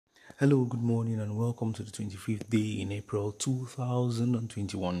Hello, good morning, and welcome to the 25th day in April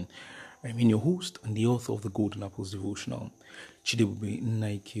 2021. I'm your host and the author of the Golden Apples Devotional, Chidebube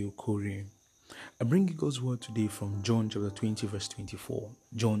Nike Okori. I bring you God's word today from John chapter 20, verse 24.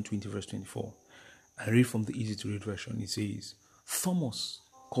 John 20, verse 24. I read from the easy to read version. It says, Thomas,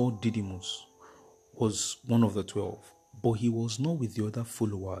 called Didymus, was one of the 12, but he was not with the other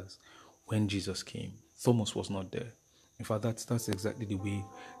followers when Jesus came. Thomas was not there. In fact, that's exactly the way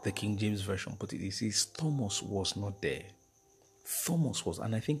the King James Version put it. It says Thomas was not there. Thomas was,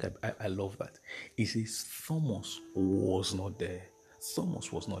 and I think I love that. It says Thomas was not there.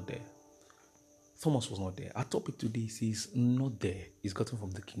 Thomas was not there. Thomas was not there. Our topic today says not there. It's gotten from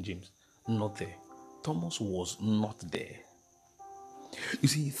the King James. Not there. Thomas was not there. You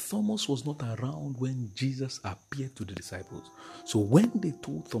see, Thomas was not around when Jesus appeared to the disciples. So when they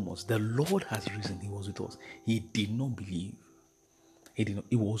told Thomas, the Lord has risen, he was with us, he did not believe. He did not.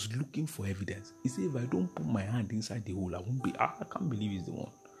 He was looking for evidence. He said, if I don't put my hand inside the hole, I can't believe he's the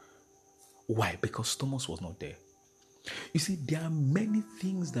one. Why? Because Thomas was not there. You see, there are many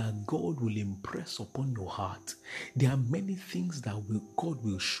things that God will impress upon your heart. There are many things that God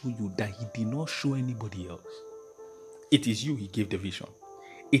will show you that he did not show anybody else. It is you he gave the vision.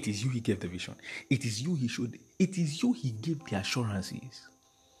 It is you he gave the vision. It is you he showed. It is you he gave the assurances.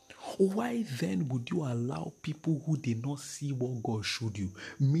 Why then would you allow people who did not see what God showed you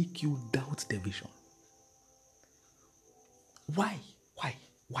make you doubt the vision? Why?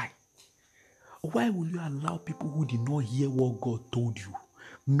 Why will you allow people who did not hear what God told you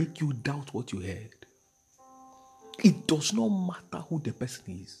make you doubt what you heard? It does not matter who the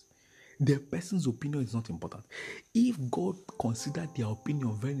person is. The person's opinion is not important. If God considered their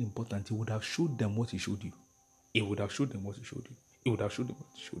opinion very important, he would have showed them what he showed you. He would have showed them what he showed you. He would have showed them what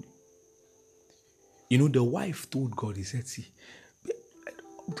he showed you. You know, the wife told God, he said, see,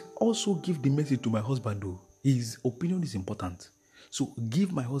 also give the message to my husband though. His opinion is important. So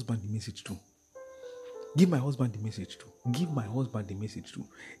give my husband the message too. Give my husband the message too. Give my husband the message too.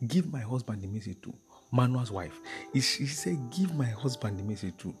 Give my husband the message too. Manoah's wife. He said, give my husband the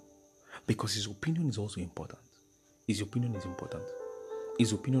message too. Because his opinion is also important. His opinion is important.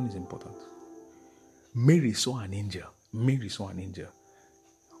 His opinion is important. Mary saw an angel.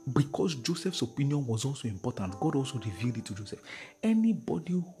 Because Joseph's opinion was also important, God also revealed it to Joseph.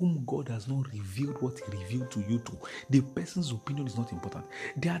 Anybody whom God has not revealed what he revealed to you to, the person's opinion is not important.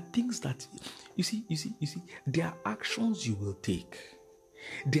 There are things that, you see, there are actions you will take.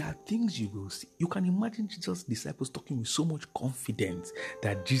 There are things you will see. You can imagine Jesus' disciples talking with so much confidence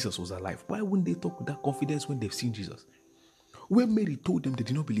that Jesus was alive. Why wouldn't they talk with that confidence when they've seen Jesus? When Mary told them, they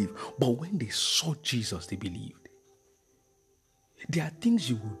did not believe. But when they saw Jesus, they believed. There are things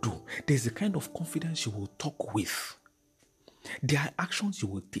you will do. There's a kind of confidence you will talk with. There are actions you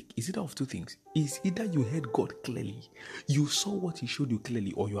will take. Is either of two things. It's either you heard God clearly, you saw what he showed you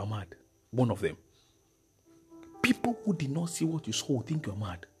clearly, or you are mad. One of them. People who did not see what you saw will think you're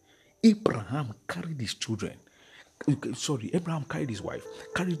mad. Abraham carried his children. Abraham carried his wife,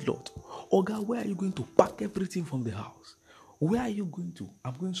 carried Lot. Oga, where are you going to pack everything from the house? Where are you going to?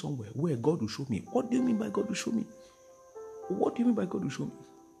 I'm going somewhere where God will show me. What do you mean by God will show me? What do you mean by God will show me?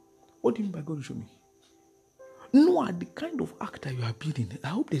 What do you mean by God will show me? No, the kind of act that you are building, I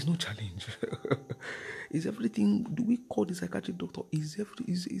hope there's no challenge. Is everything, do we call the psychiatric doctor? Is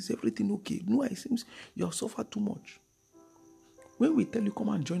everything okay? No, it seems you have suffered too much. When we tell you come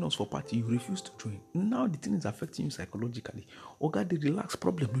and join us for party, you refuse to join. Now the thing is affecting you psychologically. God, the relax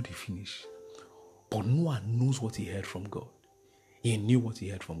problem, no, they finish. But Noah knows what he heard from God. He knew what he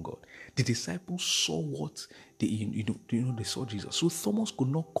heard from God. The disciples saw what they saw Jesus. So Thomas could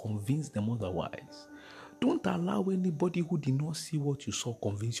not convince them otherwise. Don't allow anybody who did not see what you saw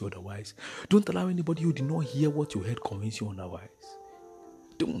convince you otherwise. Don't allow anybody who did not hear what you heard convince you otherwise.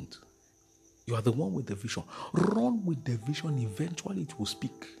 Don't. You are the one with the vision. Run with the vision. Eventually it will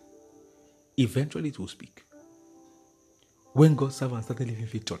speak. Eventually it will speak. When God's servant started Living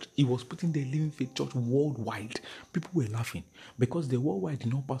Faith Church, he was putting the Living Faith Church worldwide. People were laughing because the worldwide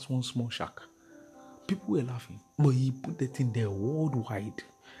did not pass one small shack. People were laughing, but he put the thing there worldwide.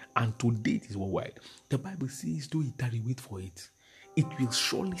 And today it is worldwide. The Bible says, though he tarry, wait for it. It will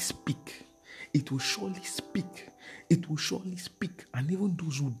surely speak. It will surely speak. It will surely speak. And even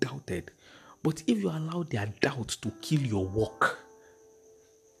those who doubted. But if you allow their doubts to kill your work,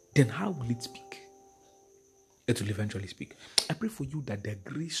 then how will it speak? It will eventually speak. I pray for you that the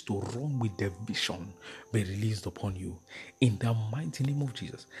grace to run with the vision be released upon you. In the mighty name of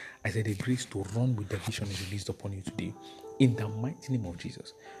Jesus. I said the grace to run with the vision is released upon you today. In the mighty name of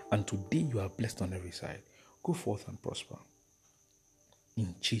Jesus. And today you are blessed on every side. Go forth and prosper.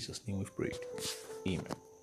 In Jesus' name we've prayed. Amen.